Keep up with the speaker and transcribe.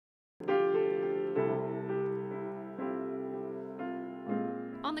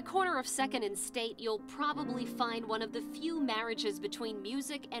On the corner of 2nd and State, you'll probably find one of the few marriages between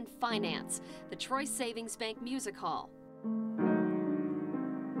music and finance, the Troy Savings Bank Music Hall.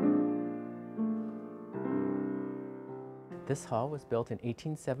 This hall was built in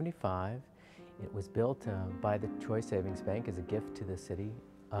 1875. It was built by the Troy Savings Bank as a gift to the city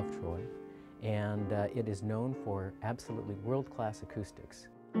of Troy, and it is known for absolutely world-class acoustics.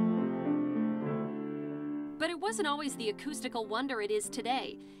 But it wasn't always the acoustical wonder it is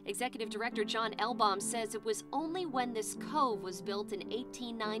today. Executive Director John Elbaum says it was only when this cove was built in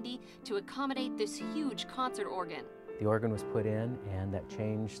 1890 to accommodate this huge concert organ. The organ was put in, and that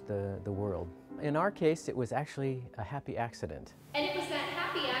changed the world. In our case, it was actually a happy accident. And it was that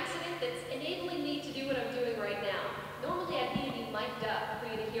happy accident that's enabling me to do what I'm doing right now. Normally I'd need to be mic'd up for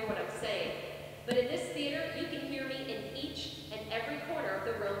you to hear what I'm saying. But in this theater, you can hear me in each and every corner of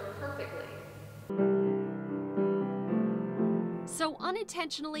the room perfectly. So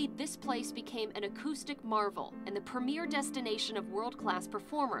unintentionally, this place became an acoustic marvel and the premier destination of world-class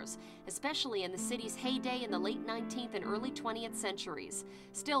performers, especially in the city's heyday in the late 19th and early 20th centuries.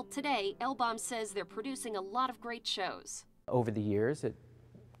 Still, today, Elbaum says they're producing a lot of great shows. Over the years, it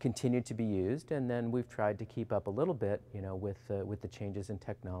continued to be used, and then we've tried to keep up a little bit, with the changes in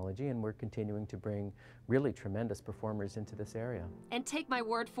technology, and we're continuing to bring really tremendous performers into this area. And take my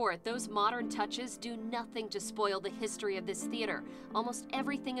word for it, those modern touches do nothing to spoil the history of this theater. Almost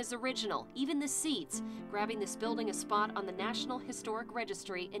everything is original, even the seats, grabbing this building a spot on the National Historic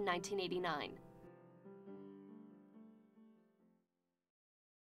Registry in 1989.